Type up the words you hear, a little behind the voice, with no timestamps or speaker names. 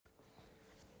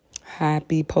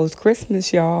Happy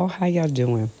post-Christmas, y'all. How y'all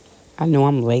doing? I know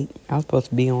I'm late. I was supposed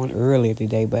to be on earlier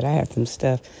today, but I had some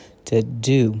stuff to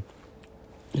do.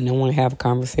 And I want to have a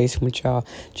conversation with y'all.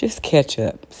 Just catch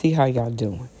up. See how y'all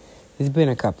doing. It's been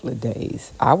a couple of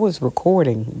days. I was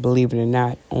recording, believe it or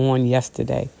not, on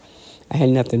yesterday. I had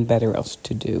nothing better else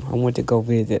to do. I went to go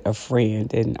visit a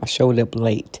friend, and I showed up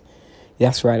late.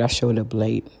 That's right, I showed up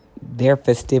late. Their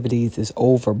festivities is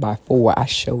over by 4. I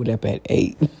showed up at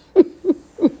 8.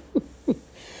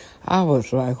 I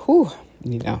was like, whew,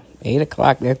 8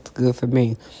 o'clock, that's good for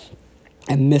me.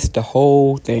 I missed the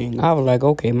whole thing. I was like,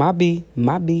 okay, my B.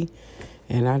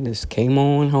 And I just came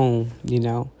on home,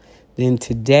 Then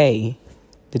today,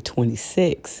 the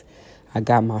 26th, I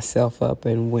got myself up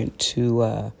and went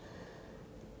to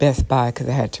Best Buy because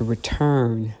I had to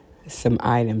return some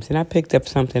items. And I picked up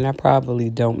something I probably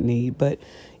don't need. But,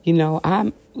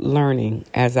 I'm learning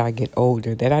as I get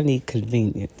older that I need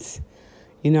convenience.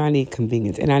 I need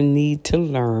convenience, and I need to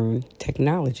learn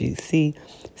technology. See,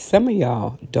 some of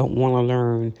y'all don't want to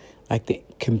learn, like, the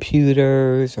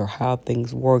computers or how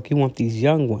things work. You want these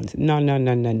young ones. No. I'm going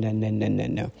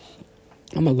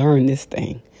to learn this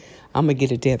thing. I'm going to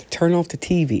get it there. Turn off the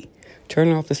TV.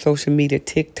 Turn off the social media,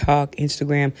 TikTok,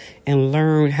 Instagram, and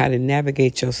learn how to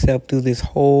navigate yourself through this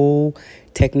whole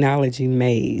technology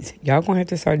maze. Y'all going to have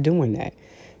to start doing that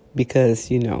because,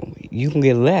 you can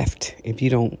get left if you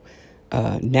don't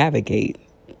navigate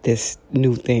this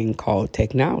new thing called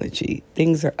technology.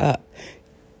 Things are up.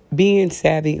 Being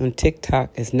savvy on TikTok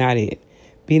is not it.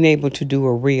 Being able to do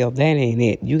a reel, that ain't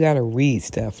it. You got to read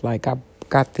stuff. Like I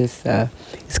got this,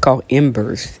 it's called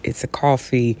Embers. It's a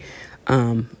coffee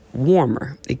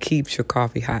warmer. It keeps your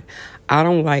coffee hot. I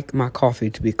don't like my coffee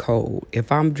to be cold.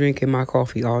 If I'm drinking my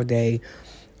coffee all day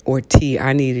or tea,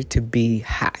 I need it to be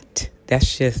hot.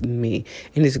 That's just me.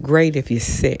 And it's great if you're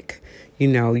sick.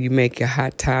 You make your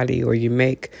hot toddy or you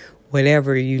make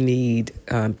whatever you need,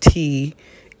 tea.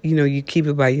 You keep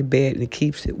it by your bed and it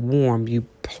keeps it warm. You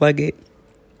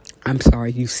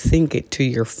you sync it to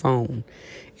your phone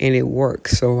and it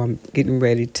works. So I'm getting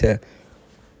ready to,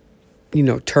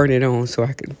 turn it on so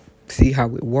I can see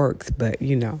how it works. But,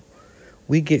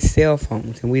 we get cell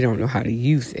phones and we don't know how to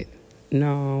use it.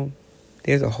 No,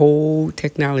 there's a whole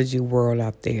technology world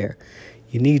out there.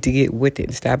 You need to get with it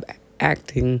and stop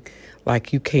acting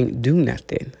like you can't do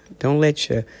nothing. Don't let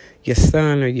your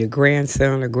son or your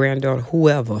grandson or granddaughter,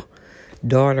 whoever,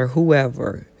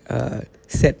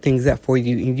 set things up for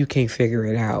you and you can't figure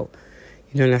it out.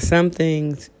 Now some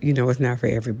things, it's not for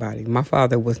everybody. My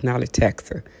father was not a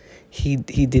texter. He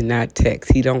did not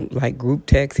text. He don't like group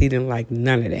text. He didn't like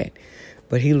none of that.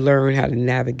 But he learned how to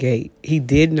navigate. He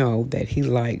did know that he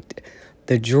liked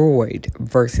the Droid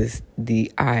versus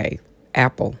the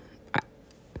Apple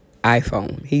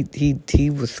iPhone. He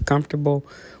was comfortable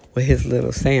with his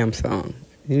little Samsung.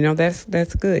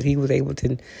 That's good. He was able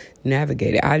to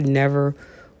navigate it. I never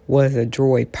was a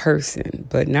Droid person,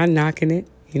 but not knocking it.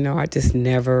 I just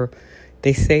never.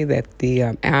 They say that the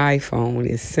iPhone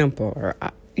is simple, or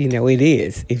it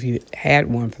is. If you had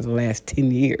one for the last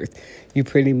 10 years, you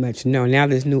pretty much know. Now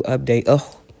this new update,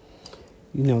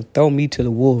 throw me to the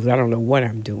wolves. I don't know what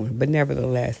I'm doing, but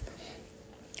nevertheless,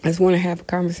 I just want to have a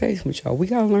conversation with y'all. We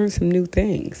got to learn some new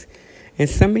things. And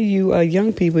some of you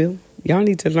young people, y'all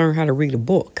need to learn how to read a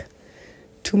book.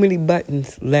 Too many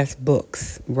buttons, less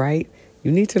books, right?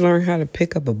 You need to learn how to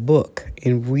pick up a book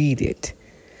and read it.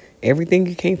 Everything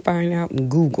you can't find out in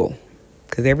Google,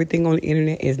 because everything on the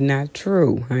internet is not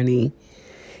true, honey.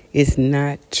 It's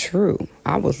not true.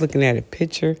 I was looking at a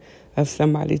picture of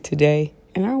somebody today,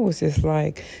 and I was just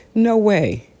like, no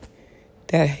way.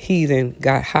 That heathen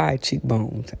got high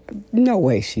cheekbones. No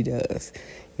way she does.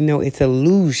 It's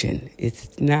illusion.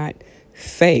 It's not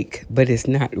fake, but it's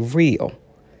not real.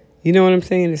 You know what I'm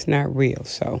saying? It's not real.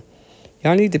 So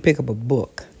y'all need to pick up a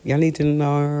book. Y'all need to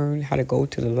learn how to go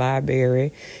to the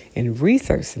library and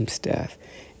research some stuff.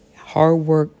 Hard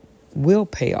work will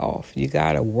pay off. You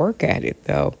got to work at it,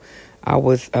 though. I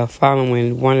was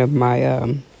following one of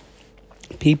my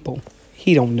people.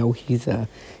 He don't know he's a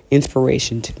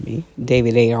inspiration to me,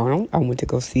 David A. Arnold. I went to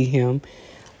go see him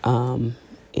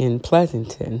in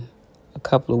Pleasanton a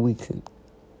couple of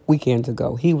weekends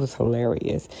ago. He was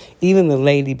hilarious. Even the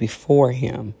lady before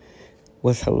him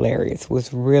was hilarious.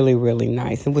 Was really, really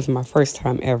nice. It was my first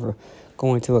time ever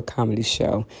going to a comedy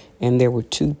show, and there were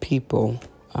 2 people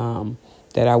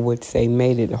that I would say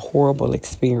made it a horrible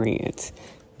experience.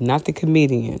 Not the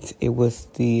comedians. It was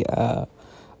the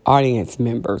audience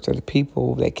members or the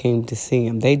people that came to see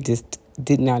him. They just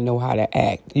did not know how to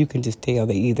act. You can just tell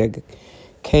they either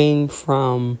came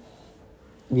from,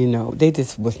 they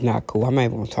just was not cool. I'm not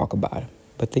even going to talk about it.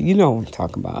 but you know what I'm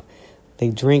talking about.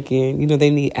 They drinking, they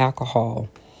need alcohol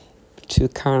to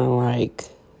kind of like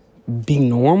be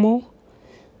normal.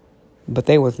 But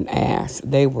they was an ass.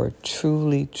 They were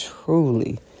truly,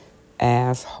 truly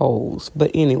assholes.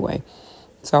 But anyway,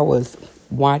 so I was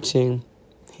watching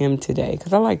him today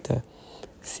because I like to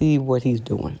see what he's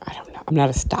doing. I don't know. I'm not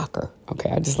a stalker, okay?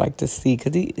 I just like to see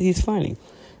because he's funny.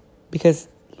 Because,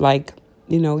 like,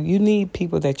 you need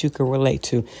people that you can relate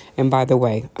to. And by the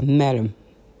way, I met him.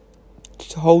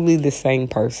 Totally the same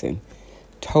person.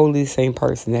 Totally the same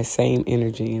person, that same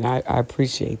energy. And I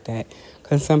appreciate that.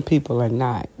 Because some people are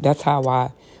not. That's how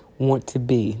I want to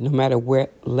be. No matter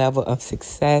what level of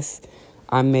success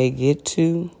I may get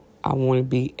to, I want to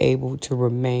be able to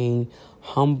remain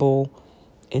humble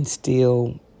and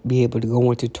still be able to go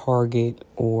into Target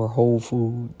or Whole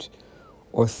Foods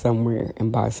or somewhere and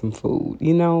buy some food,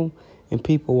 And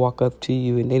people walk up to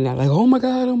you and they're not like, oh my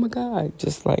God.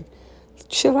 Just like,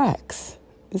 chillax.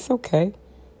 It's okay.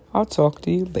 I'll talk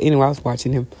to you. But anyway, I was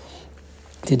watching him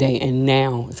today, and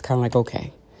now it's kind of like,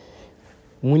 okay,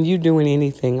 when you're doing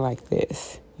anything like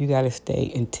this, you got to stay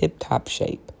in tip-top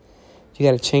shape. You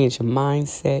got to change your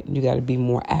mindset. You got to be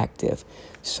more active.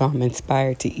 So I'm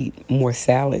inspired to eat more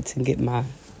salads and get my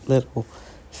little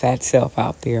fat self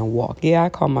out there and walk. Yeah, I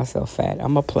call myself fat.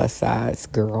 I'm a plus-size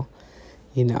girl.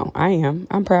 I am.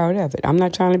 I'm proud of it. I'm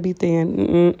not trying to be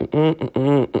thin.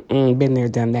 Been there,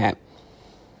 done that.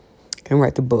 And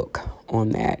write the book on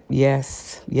that.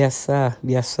 Yes, sir.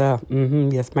 Yes, sir.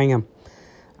 Yes, ma'am.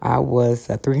 I was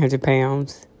 300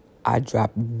 pounds. I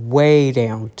dropped way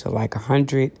down to like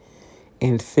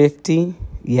 150.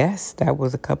 Yes, that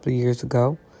was a couple of years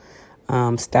ago.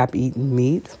 Stopped eating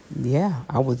meat. Yeah,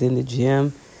 I was in the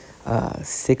gym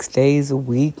 6 days a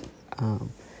week,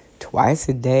 twice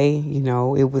a day.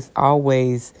 It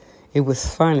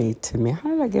was funny to me. How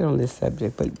did I get on this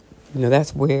subject? But,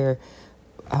 that's where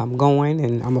I'm going,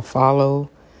 and I'm going to follow.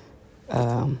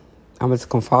 I'm just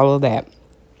going to follow that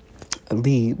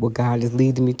lead, what God is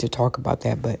leading me to talk about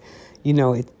that. But,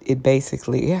 it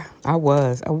basically, yeah, I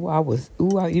was,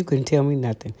 you couldn't tell me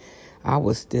nothing. I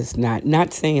was just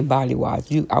not saying body-wise.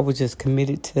 I was just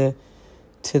committed to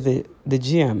the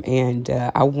gym. And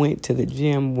I went to the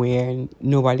gym where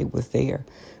nobody was there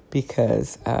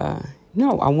because, I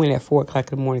went at 4 o'clock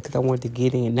in the morning because I wanted to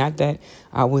get in. Not that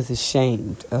I was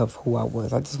ashamed of who I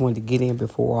was. I just wanted to get in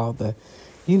before all the,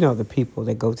 the people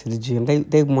that go to the gym.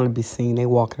 They want to be seen. They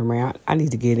walking around. I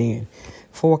need to get in.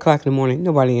 4 o'clock in the morning,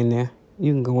 nobody in there.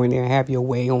 You can go in there and have your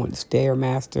way on the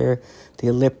Stairmaster, the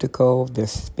elliptical, the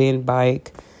spin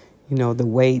bike, the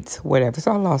weights, whatever.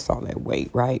 So I lost all that weight,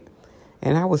 right?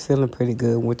 And I was feeling pretty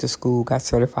good. Went to school, got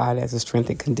certified as a strength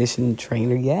and conditioning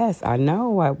trainer. Yes, I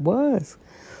know I was.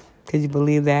 Could you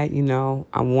believe that?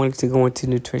 I wanted to go into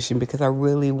nutrition because I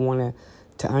really wanted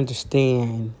to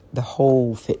understand the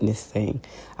whole fitness thing.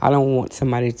 I don't want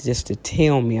somebody just to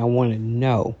tell me. I want to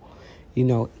know,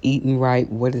 eating right.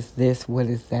 What is this? What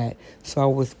is that? So I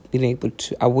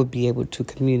would be able to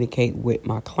communicate with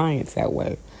my clients that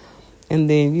way. And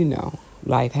then,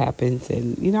 life happens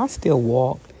and, I still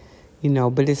walk,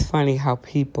 but it's funny how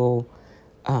people,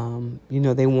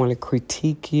 they want to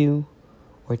critique you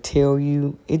or tell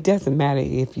you. It doesn't matter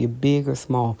if you're big or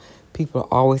small. People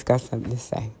always got something to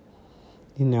say.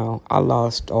 I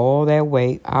lost all that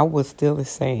weight. I was still the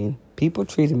same. People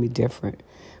treated me different,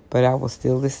 but I was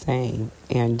still the same.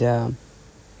 And,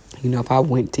 if I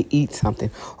went to eat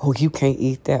something, oh, you can't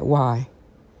eat that. Why?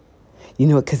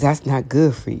 Because that's not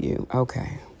good for you.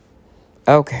 Okay,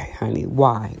 honey.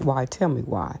 Why? Tell me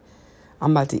why.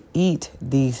 I'm about to eat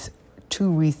these 2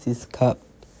 Reese's cups,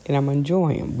 and I'm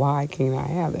enjoying them. Why can't I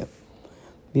have it?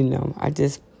 I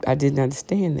didn't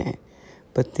understand that.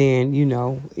 But then,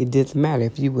 it doesn't matter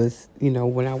if you was,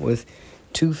 when I was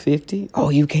 250, oh,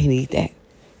 you can't eat that.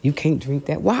 You can't drink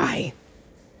that. Why?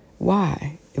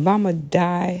 If I'm going to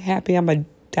die happy, I'm going to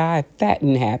die fat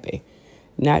and happy,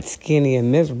 not skinny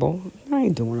and miserable. I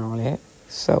ain't doing all that.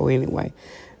 So anyway,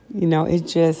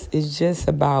 it's just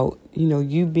about,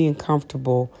 you being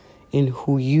comfortable in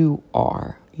who you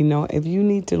are. If you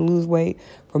need to lose weight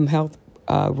from health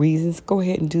reasons, go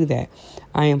ahead and do that.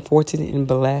 I am fortunate and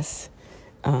blessed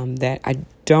that I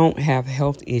don't have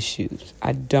health issues.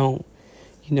 I don't,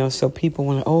 so people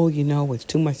want to, it's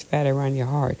too much fat around your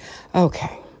heart.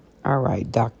 Okay. All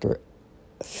right, Dr.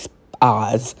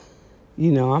 Oz.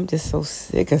 I'm just so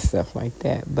sick of stuff like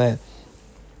that. But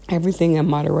everything in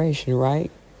moderation, right?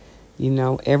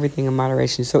 Everything in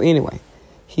moderation. So anyway,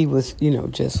 he was,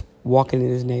 just walking in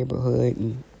his neighborhood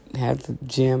and had the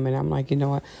gym. And I'm like,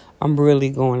 what? I'm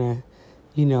really going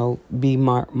to, be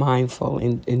mindful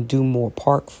and do more,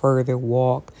 park further,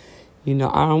 walk,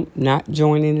 I'm not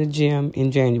joining the gym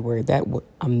in January.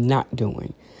 I'm not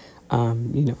doing.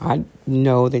 I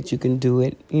know that you can do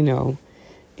it,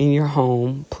 in your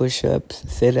home,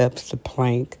 push-ups, sit-ups, the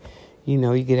plank.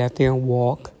 You get out there and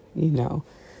walk,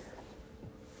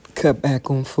 cut back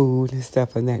on food and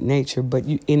stuff of that nature. But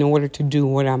in order to do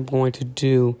what I'm going to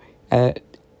do at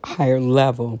a higher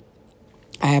level,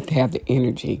 I have to have the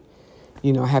energy.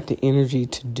 I have the energy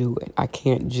to do it. I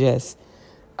can't just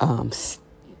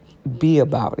be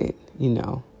about it,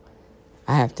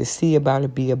 I have to see about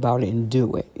it, be about it, and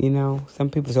do it, Some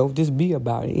people say, oh, just be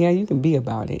about it. Yeah, you can be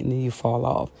about it, and then you fall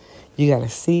off. You got to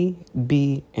see,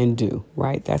 be, and do,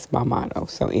 right? That's my motto.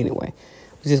 So anyway,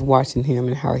 I was just watching him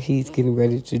and how he's getting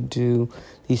ready to do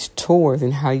these tours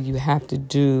and how you have to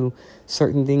do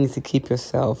certain things to keep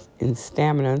yourself in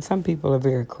stamina. And some people are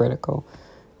very critical.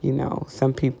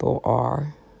 Some people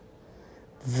are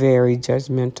very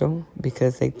judgmental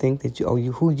because they think that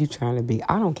who you trying to be.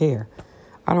 I don't care.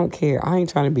 I ain't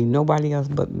trying to be nobody else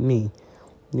but me.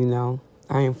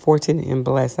 I am fortunate and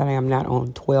blessed that I am not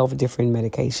on 12 different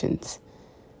medications.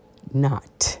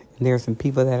 Not. And there are some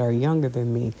people that are younger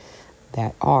than me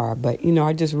that are. But,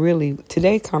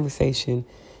 today's conversation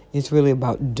is really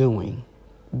about doing,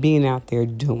 being out there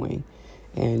doing,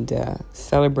 and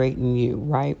celebrating you,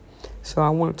 right? So I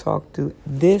want to talk to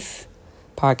this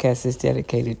podcast is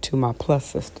dedicated to my plus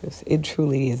sisters. It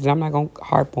truly is. And I'm not going to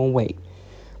harp on weight.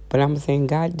 But I'm saying,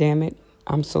 God damn it,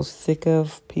 I'm so sick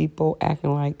of people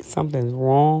acting like something's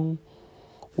wrong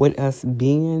with us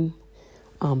being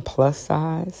plus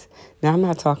size. Now, I'm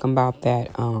not talking about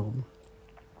that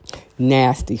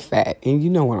nasty fat. And you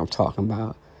know what I'm talking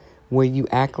about. Where you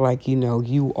act like,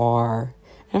 you are,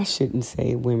 and I shouldn't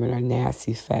say women are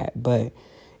nasty fat, but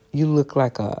you look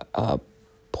like a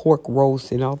pork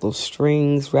roast and all those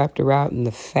strings wrapped around in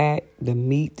the fat, the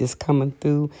meat that's coming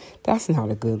through. That's not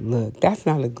a good look.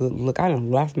 I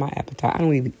done lost my appetite. I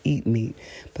don't even eat meat,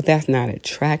 but that's not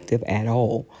attractive at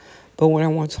all. But what I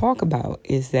want to talk about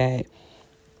is that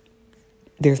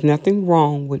there's nothing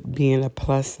wrong with being a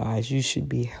plus size. You should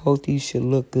be healthy. You should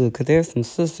look good. Because there's some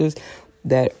sisters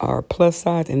that are plus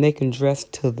size and they can dress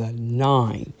to the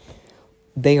 9.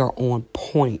 They are on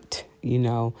point,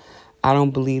 I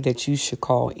don't believe that you should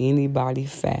call anybody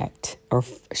fat or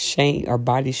shame or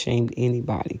body shame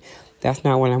anybody. That's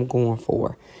not what I'm going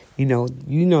for.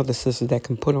 The sisters that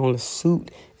can put on a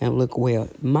suit and look well.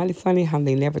 Mighty funny how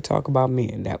they never talk about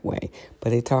men that way,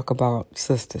 but they talk about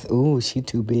sisters. Ooh, she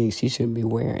too big. She shouldn't be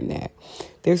wearing that.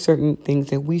 There's certain things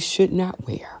that we should not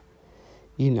wear.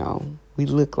 We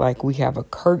look like we have a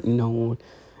curtain on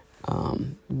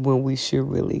when we should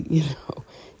really,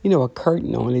 a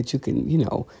curtain on that you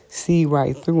can, see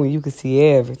right through and you can see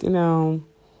everything.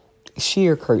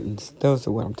 Sheer curtains. Those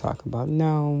are what I'm talking about.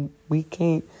 No, we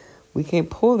can't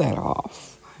pull that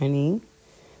off, honey.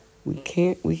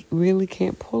 We really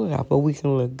can't pull it off, but we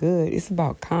can look good. It's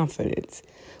about confidence.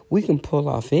 We can pull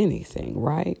off anything,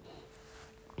 right?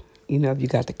 If you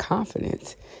got the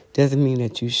confidence, doesn't mean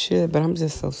that you should, but I'm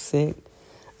just so sick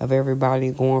of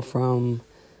everybody going from,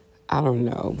 I don't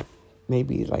know,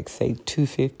 maybe like say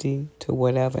 250 to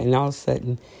whatever, and all of a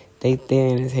sudden they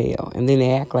thin as hell, and then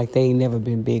they act like they ain't never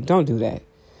been big. Don't do that.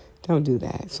 Don't do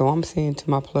that. So I'm saying to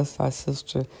my plus size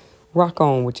sister, rock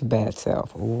on with your bad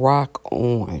self. Rock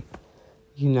on.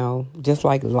 Just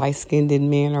like light-skinned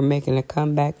men are making a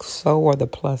comeback, so are the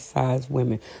plus size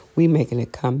women. We making a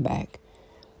comeback.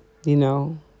 We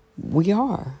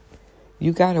are.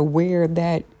 You got to wear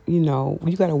that, you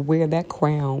got to wear that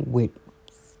crown with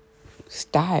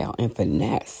style and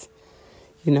finesse.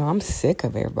 I'm sick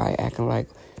of everybody acting like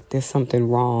there's something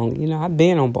wrong. I've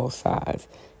been on both sides.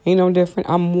 Ain't no different.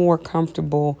 I'm more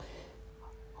comfortable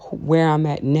where I'm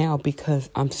at now because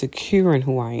I'm secure in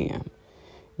who I am.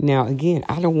 Now, again,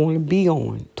 I don't want to be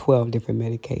on 12 different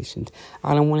medications.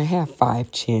 I don't want to have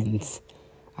 5 chins.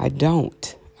 I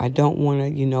don't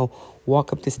want to,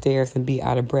 walk up the stairs and be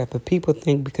out of breath. But people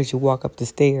think because you walk up the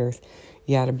stairs,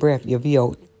 you're out of breath. Your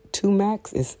VO2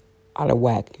 max is out of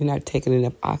whack. You're not taking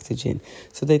enough oxygen.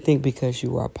 So they think because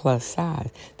you are plus size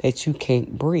that you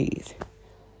can't breathe.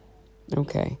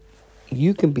 Okay.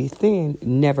 You can be thin,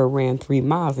 never ran 3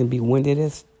 miles and be winded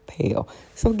as hell.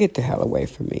 So get the hell away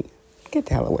from me. Get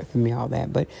the hell away from me, all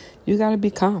that. But you got to be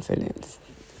confident.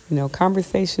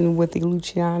 Conversation with the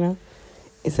Luciana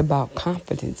is about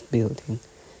confidence building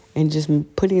and just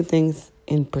putting things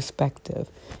in perspective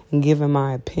and giving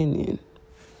my opinion.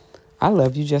 I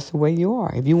love you just the way you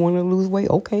are. If you want to lose weight,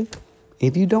 okay.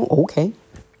 If you don't, okay.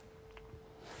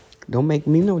 Don't make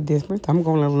me no difference. I'm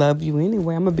going to love you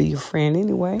anyway. I'm going to be your friend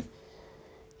anyway.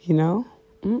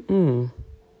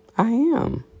 I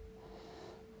am.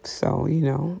 So,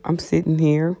 I'm sitting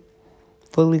here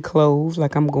fully clothed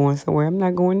like I'm going somewhere. I'm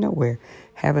not going nowhere.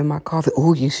 Having my coffee.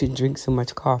 Oh, you shouldn't drink so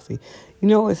much coffee.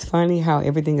 It's funny how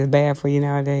everything is bad for you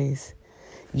nowadays.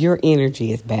 Your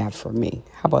energy is bad for me.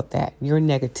 How about that? Your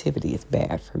negativity is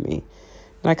bad for me.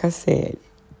 Like I said,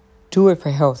 do it for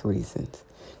health reasons.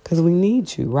 Because we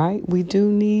need you, right? We do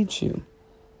need you.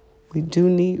 We do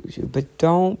need you. But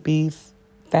don't be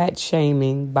fat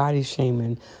shaming, body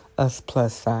shaming us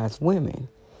plus size women.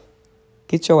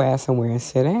 Get your ass somewhere and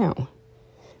sit down.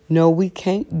 No, we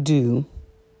can't do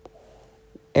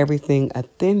everything a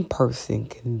thin person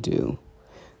can do.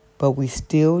 But we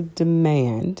still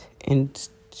demand and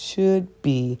should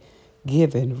be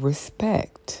given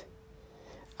respect.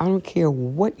 I don't care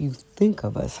what you think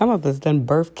of us. Some of us done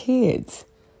birth kids.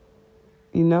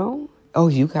 Oh,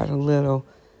 you got a little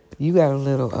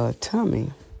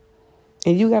tummy.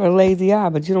 And you got a lazy eye,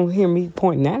 but you don't hear me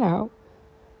pointing that out.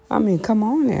 I mean, come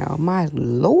on now. My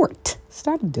Lord.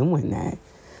 Stop doing that.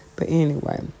 But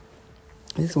anyway,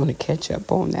 I just want to catch up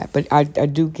on that. But I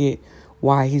do get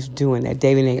why he's doing that,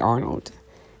 David A. Arnold.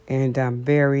 And I'm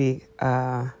very,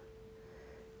 I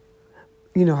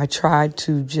try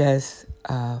to just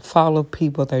follow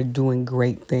people that are doing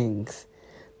great things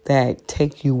that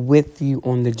take you with you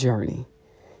on the journey.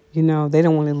 They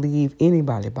don't want to leave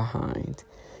anybody behind,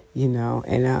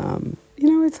 and,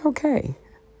 it's okay.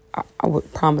 I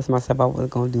would promise myself I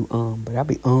wasn't going to do, but I'll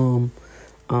be,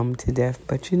 to death.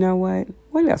 But you know what?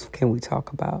 What else can we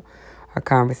talk about? Our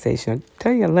conversation. I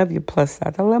tell you, I love your plus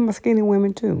size. I love my skinny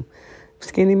women too.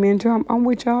 Skinny men too. I'm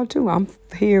with y'all too. I'm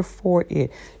here for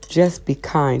it. Just be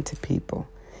kind to people.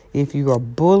 If you are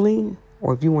bullying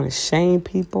or if you want to shame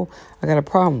people, I got a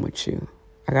problem with you.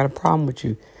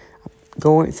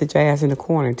 Go and sit your ass in the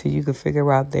corner until you can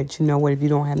figure out that, you know what, if you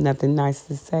don't have nothing nice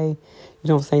to say, you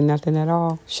don't say nothing at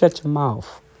all, shut your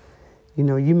mouth.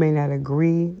 You may not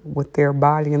agree with their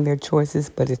body and their choices,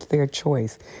 but it's their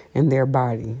choice and their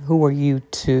body. Who are you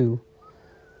to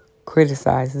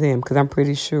criticize them? Because I'm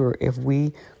pretty sure if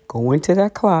we go into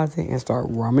that closet and start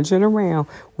rummaging around,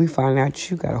 we find out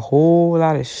you got a whole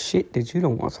lot of shit that you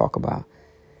don't want to talk about.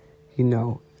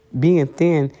 Being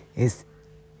thin is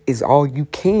all you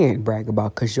can brag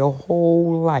about because your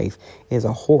whole life is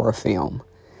a horror film.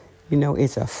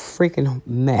 It's a freaking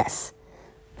mess.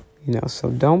 So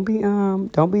don't be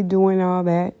doing all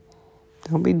that.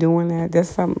 Don't be doing that. That's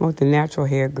something with the natural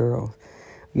hair girls.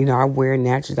 I wear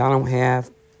naturals. I don't have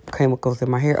chemicals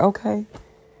in my hair. Okay.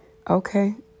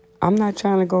 I'm not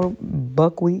trying to go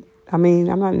buckwheat. I mean,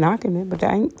 I'm not knocking it, but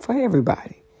that ain't for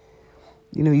everybody.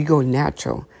 You go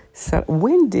natural. So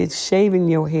when did shaving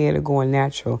your head or going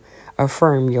natural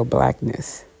affirm your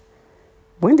blackness?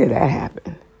 When did that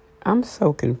happen? I'm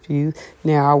so confused.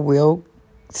 Now, I will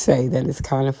say that it's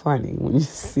kind of funny when you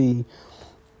see,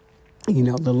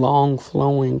 the long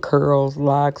flowing curls,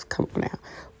 locks coming out.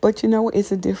 But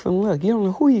it's a different look. You don't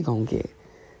know who you're going to get.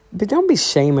 But don't be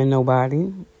shaming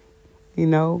nobody,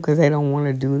 because they don't want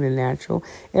to do the natural.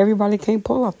 Everybody can't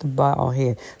pull off the bald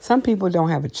head. Some people don't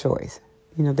have a choice.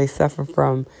 They suffer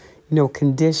from,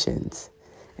 conditions.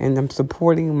 And I'm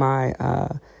supporting my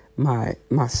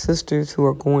sisters who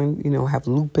are going, have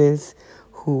lupus,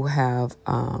 who have,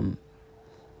 I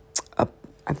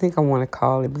think I want to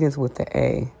call it begins with the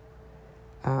A.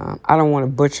 I don't want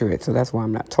to butcher it, so that's why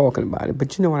I'm not talking about it.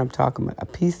 But you know what I'm talking about.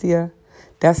 Alopecia,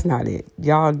 that's not it.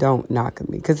 Y'all don't knock at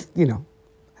me because,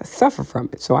 I suffer from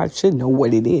it, so I should know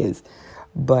what it is.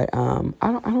 But I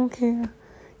don't care.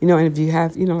 And if you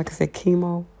have, like I said,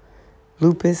 chemo,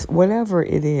 lupus, whatever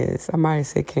it is. I might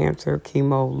say cancer,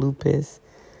 chemo, lupus,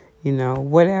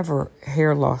 whatever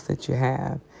hair loss that you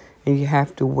have. And you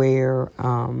have to wear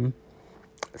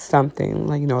something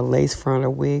like, a lace front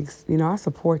or wigs. I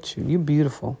support you. You're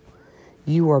beautiful.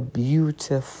 You are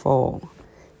beautiful.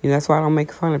 That's why I don't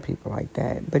make fun of people like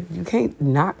that. But you can't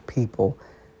knock people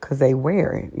because they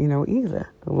wear it, either.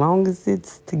 As long as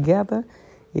it's together,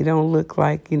 you don't look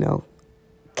like,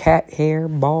 cat hair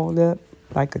balled up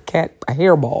like a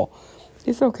hairball.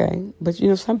 It's okay. But,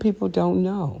 some people don't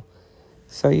know.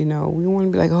 So, we want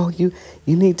to be like, oh, you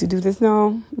need to do this.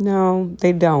 No,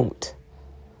 they don't.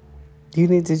 You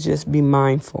need to just be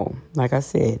mindful. Like I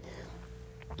said,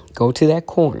 go to that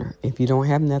corner. If you don't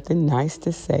have nothing nice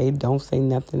to say, don't say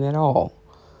nothing at all.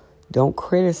 Don't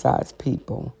criticize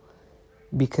people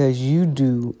because you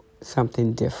do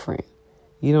something different.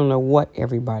 You don't know what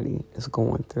everybody is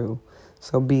going through.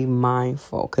 So be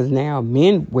mindful because now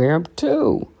men wear them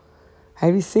too.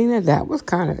 Have you seen that? That was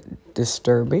kind of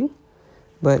disturbing.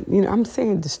 But, I'm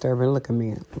saying disturbing. Look at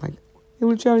me. Like, hey,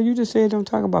 Luciano, you just said don't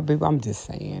talk about people. I'm just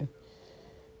saying.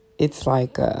 It's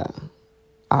like,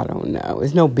 I don't know.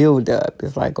 It's no build up.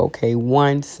 It's like, okay,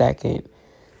 1 second,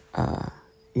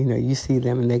 you see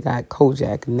them and they got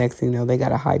Kojak. And next thing you know, they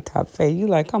got a high top fade. You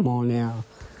like, come on now.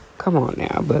 Come on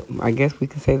now. But I guess we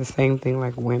can say the same thing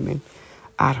like women.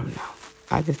 I don't know.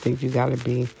 I just think you got to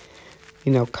be,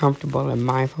 comfortable and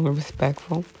mindful and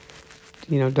respectful.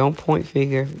 Don't point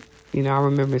finger. I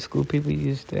remember in school people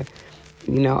used to,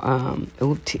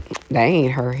 that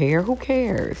ain't her hair. Who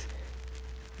cares?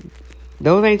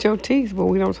 Those ain't your teeth, but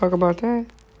we don't talk about that.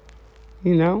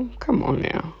 Come on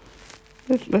now.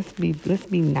 Let's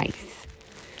be nice.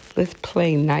 Let's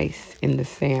play nice in the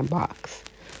sandbox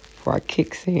before I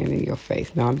kick sand in your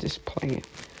face. No, I'm just playing.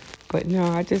 But no,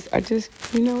 I just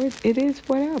it is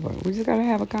whatever. We just gotta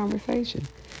have a conversation,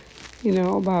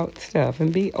 about stuff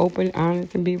and be open,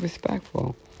 honest, and be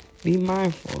respectful. Be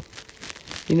mindful.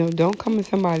 Don't come in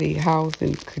somebody's house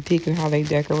and critiquing how they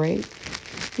decorate.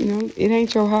 It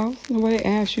ain't your house. Nobody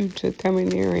asked you to come in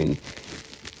there and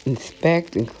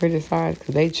inspect and criticize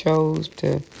because they chose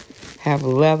to have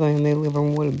leather in their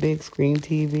living room with a big screen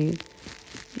TV.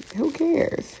 Who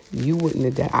cares? You wouldn't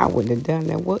have done. I wouldn't have done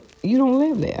that. What? You don't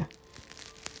live there.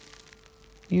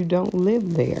 You don't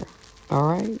live there.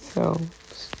 All right. So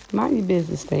mind your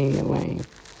business. Stay in your lane.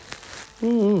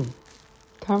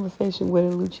 Conversation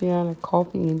with Luciana.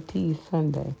 Coffee and tea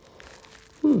Sunday.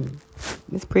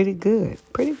 It's pretty good.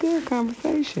 Pretty good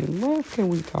conversation. What else can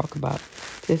we talk about?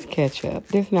 Just catch up.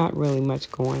 There's not really much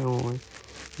going on.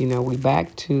 We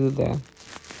back to the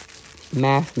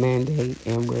mask mandate,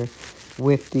 and we're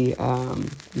with the,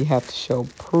 you have to show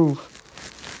proof.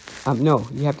 No,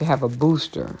 you have to have a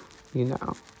booster,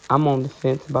 I'm on the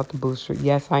fence about the booster.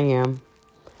 Yes, I am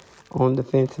on the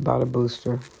fence about a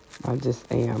booster. I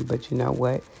just am. But you know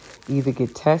what? Either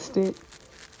get tested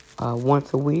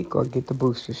once a week or get the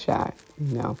booster shot.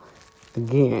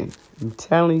 Again, I'm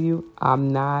telling you,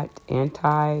 I'm not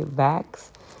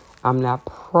anti-vax. I'm not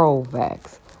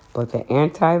pro-vax. But the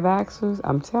anti-vaxxers,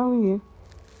 I'm telling you,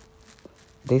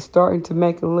 they starting to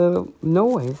make a little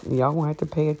noise. And y'all going to have to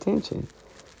pay attention.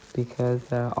 Because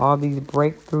all these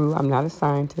breakthrough, I'm not a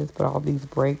scientist, but all these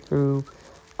breakthrough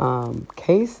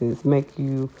cases make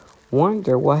you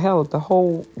wonder, well, hell, the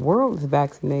whole world is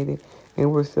vaccinated and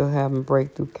we're still having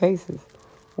breakthrough cases.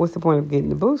 What's the point of getting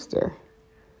the booster?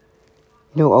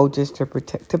 Just to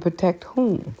protect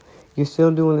whom? You're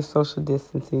still doing the social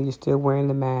distancing. You're still wearing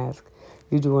the mask.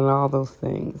 You're doing all those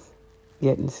things.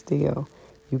 Yet and still,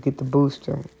 you get the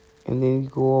booster. And then you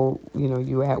go,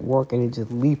 you're at work and it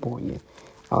just leap on you.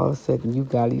 All of a sudden, you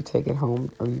take it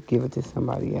home or you give it to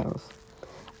somebody else.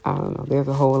 I don't know. There's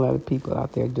a whole lot of people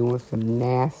out there doing some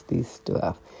nasty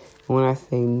stuff. When I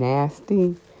say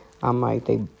nasty, I'm like,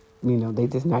 they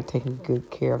just not taking good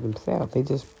care of themselves. They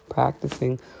just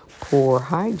practicing poor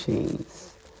hygienes.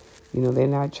 They're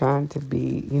not trying to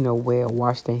be,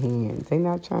 wash their hands. They're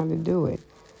not trying to do it.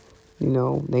 They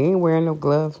ain't wearing no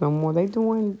gloves no more. They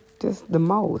doing just the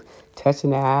most. Touching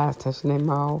their eyes, touching their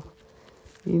mouth.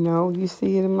 You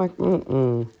see it, I'm like,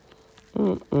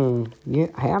 Yeah,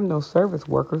 I have no service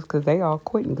workers because they all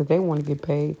quitting because they want to get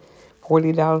paid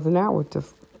 $40 an hour to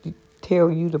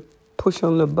tell you to push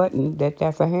on the button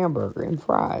that's a hamburger and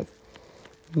fries.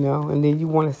 And then you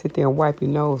want to sit there and wipe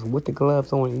your nose with the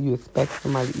gloves on and you expect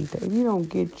somebody to eat that. If you don't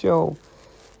get your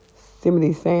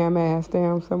Yosemite Sam ass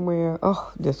down somewhere,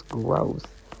 just gross.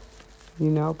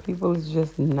 People is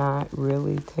just not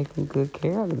really taking good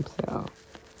care of themselves.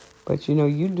 But,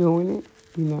 you doing it.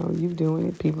 You doing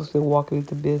it. People still walking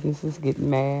into businesses getting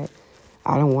mad.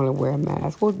 I don't want to wear a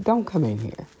mask. Well, don't come in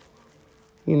here.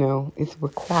 It's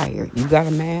required. You got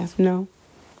a mask? No?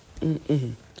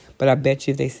 But I bet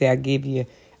you they say I give you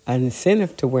an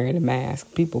incentive to wearing a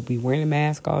mask. People be wearing a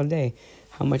mask all day.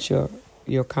 How much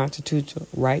your constitutional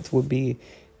rights would be,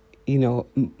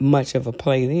 much of a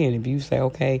play then. If you say,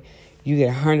 okay, you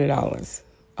get $100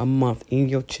 a month in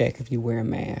your check if you wear a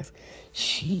mask.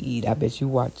 Shit, I bet you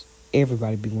watch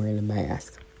everybody be wearing a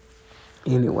mask.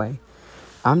 Anyway,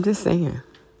 I'm just saying,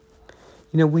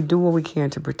 we do what we can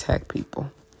to protect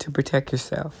people, to protect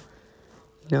yourself.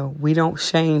 We don't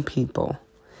shame people.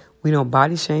 We don't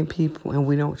body shame people, and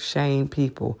we don't shame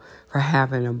people for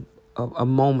having a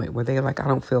moment where they're like, I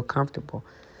don't feel comfortable.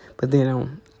 But then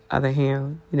on the other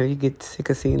hand, you get sick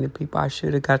of seeing the people. I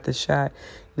should have got the shot.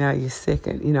 Now you're sick.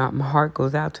 And, my heart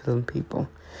goes out to them people.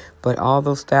 But all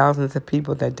those thousands of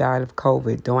people that died of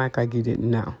COVID, don't act like you didn't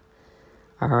know.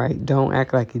 All right? Don't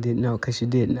act like you didn't know because you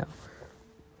did know.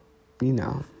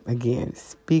 Again,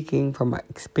 speaking from my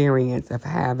experience of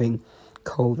having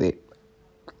COVID,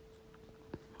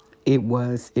 I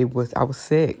was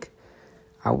sick.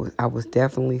 I was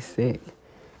definitely sick.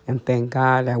 And thank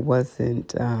God I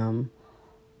wasn't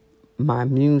my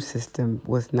immune system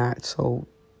was not so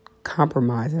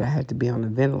compromised that I had to be on a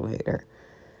ventilator.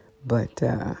 But,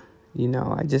 I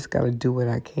just got to do what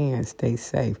I can, stay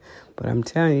safe. But I'm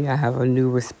telling you, I have a new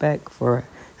respect for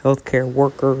healthcare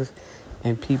workers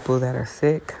and people that are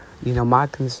sick. My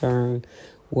concern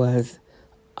was,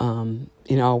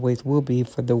 always will be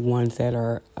for the ones that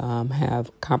are have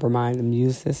compromised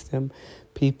immune system,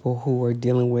 people who are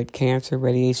dealing with cancer,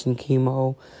 radiation,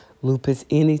 chemo, lupus,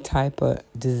 any type of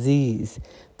disease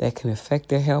that can affect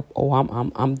their health.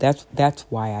 That's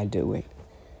why I do it.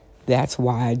 That's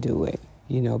why I do it,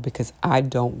 because I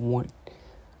don't want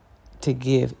to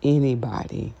give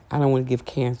anybody, I don't want to give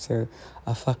cancer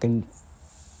a fucking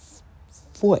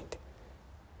foot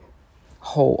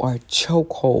hold or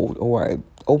choke hold or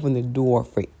open the door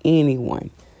for anyone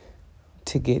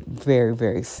to get very,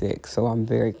 very sick. So I'm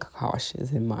very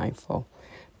cautious and mindful.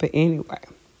 But anyway,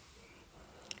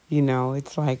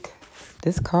 it's like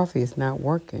this coffee is not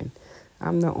working.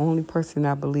 I'm the only person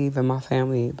I believe in my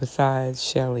family besides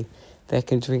Shelly that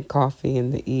can drink coffee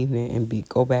in the evening and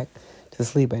go back to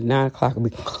sleep at 9 o'clock and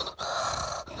be,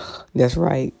 that's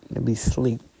right, and be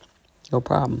sleep. No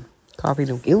problem. Coffee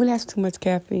don't, it has too much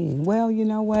caffeine. Well, you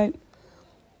know what?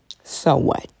 So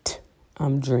what?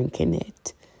 I'm drinking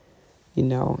it.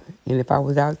 And if I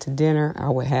was out to dinner, I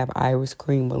would have Irish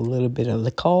cream with a little bit of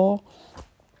liqueur.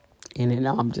 And then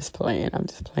I'm just playing.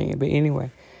 But anyway,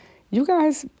 you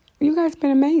guys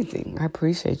been amazing. I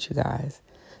appreciate you guys.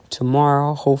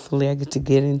 Tomorrow, hopefully, I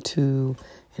get into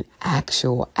an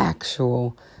actual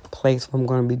place where I'm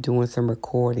going to be doing some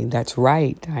recording. That's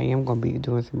right. I am going to be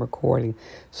doing some recording.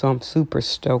 So I'm super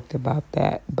stoked about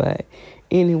that. But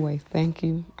anyway, thank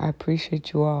you. I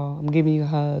appreciate you all. I'm giving you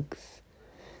hugs.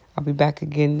 I'll be back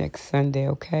again next Sunday,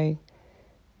 okay?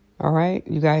 All right?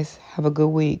 You guys have a good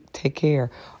week. Take care.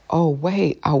 Oh,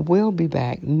 wait. I will be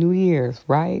back. New Year's,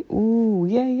 right? Ooh,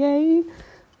 yay.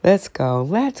 Let's go. All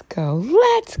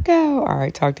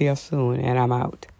right. Talk to y'all soon. And I'm out.